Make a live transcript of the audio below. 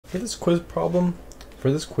For this quiz problem,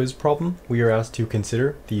 we are asked to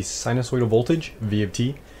consider the sinusoidal voltage V of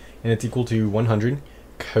t, and it's equal to 100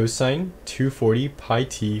 cosine 240 pi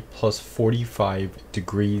t plus 45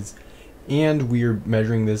 degrees, and we are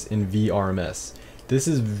measuring this in Vrms. This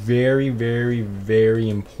is very, very, very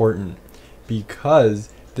important because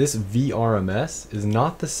this Vrms is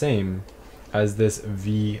not the same as this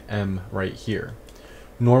Vm right here.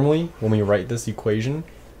 Normally, when we write this equation,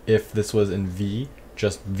 if this was in V,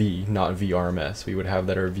 just V, not Vrms, we would have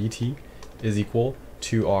that our Vt is equal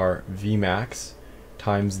to our Vmax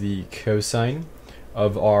times the cosine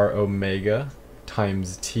of our omega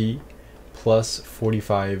times t plus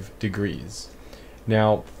 45 degrees.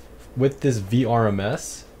 Now, with this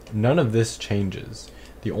Vrms, none of this changes.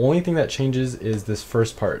 The only thing that changes is this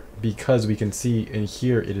first part, because we can see in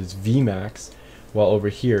here it is Vmax, while over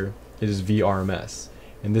here it is Vrms,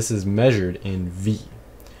 and this is measured in V.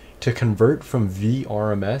 To convert from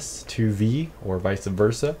Vrms to V, or vice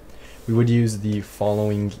versa, we would use the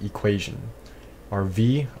following equation. Our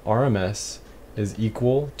Vrms is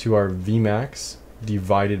equal to our Vmax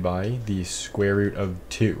divided by the square root of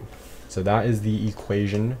 2. So that is the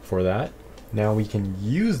equation for that. Now we can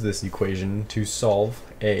use this equation to solve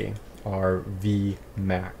our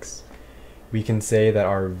Vmax. We can say that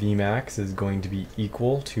our Vmax is going to be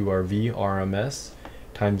equal to our Vrms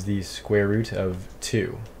times the square root of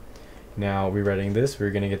 2. Now, rewriting this,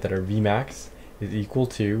 we're going to get that our Vmax is equal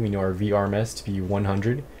to, we know our Vrms to be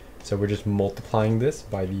 100, so we're just multiplying this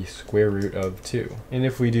by the square root of 2. And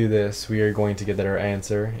if we do this, we are going to get that our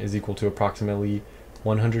answer is equal to approximately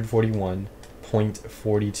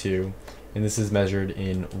 141.42, and this is measured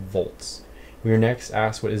in volts. We are next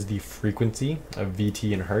asked what is the frequency of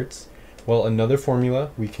Vt and Hertz. Well, another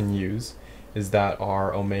formula we can use is that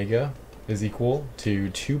our omega is equal to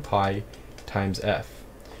 2 pi times f.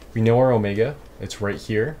 We know our omega, it's right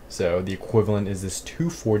here, so the equivalent is this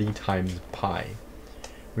 240 times pi.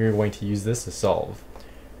 We are going to use this to solve.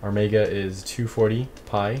 Our omega is 240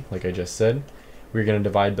 pi, like I just said. We're going to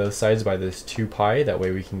divide both sides by this 2 pi, that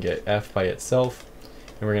way we can get f by itself,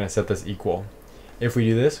 and we're going to set this equal. If we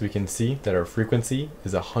do this, we can see that our frequency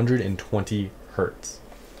is 120 hertz.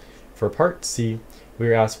 For part C, we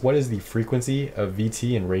are asked what is the frequency of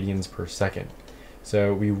Vt in radians per second.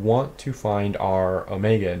 So we want to find our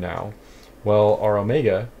omega now. Well, our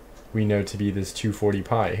omega we know to be this 240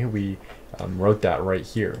 pi. We wrote that right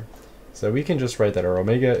here. So we can just write that our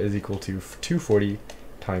omega is equal to 240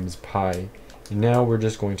 times pi. And now we're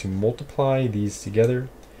just going to multiply these together.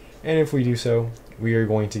 And if we do so, we are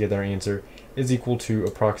going to get our answer is equal to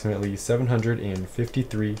approximately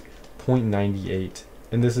 753.98.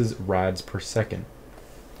 And this is rads per second.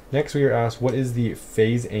 Next, we are asked what is the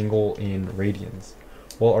phase angle in radians.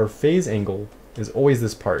 Well, our phase angle is always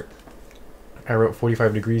this part. I wrote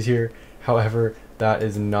 45 degrees here, however, that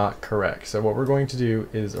is not correct. So what we're going to do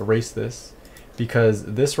is erase this, because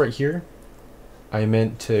this right here, I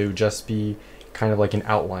meant to just be kind of like an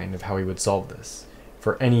outline of how we would solve this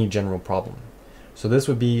for any general problem. So this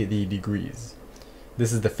would be the degrees.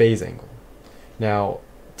 This is the phase angle. Now,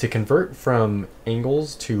 to convert from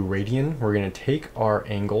angles to radian, we're going to take our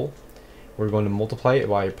angle, we're going to multiply it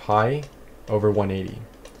by pi over 180.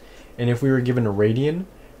 And if we were given a radian,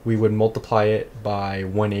 we would multiply it by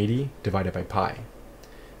 180 divided by pi.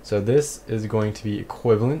 So this is going to be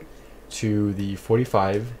equivalent to the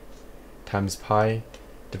 45 times pi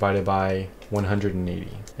divided by 180.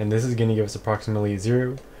 And this is going to give us approximately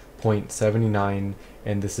 0.79,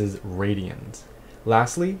 and this is radians.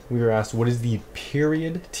 Lastly, we were asked what is the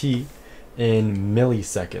period t in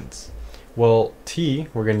milliseconds. Well, t,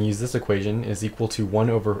 we're going to use this equation, is equal to 1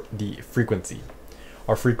 over the frequency.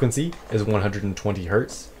 Our frequency is 120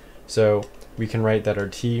 hertz, so we can write that our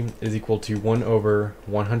t is equal to 1 over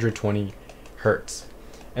 120 hertz.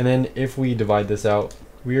 And then if we divide this out,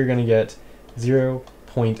 we are going to get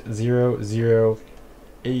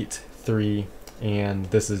 0.0083, and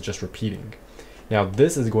this is just repeating. Now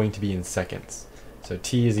this is going to be in seconds. So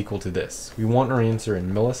t is equal to this. We want our answer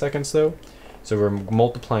in milliseconds though, so we're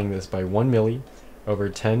multiplying this by 1 milli over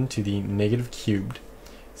 10 to the negative cubed.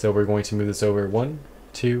 So we're going to move this over 1,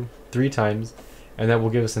 2, 3 times, and that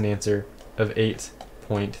will give us an answer of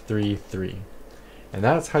 8.33. And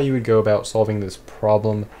that's how you would go about solving this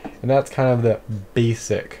problem, and that's kind of the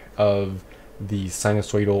basic of the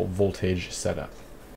sinusoidal voltage setup.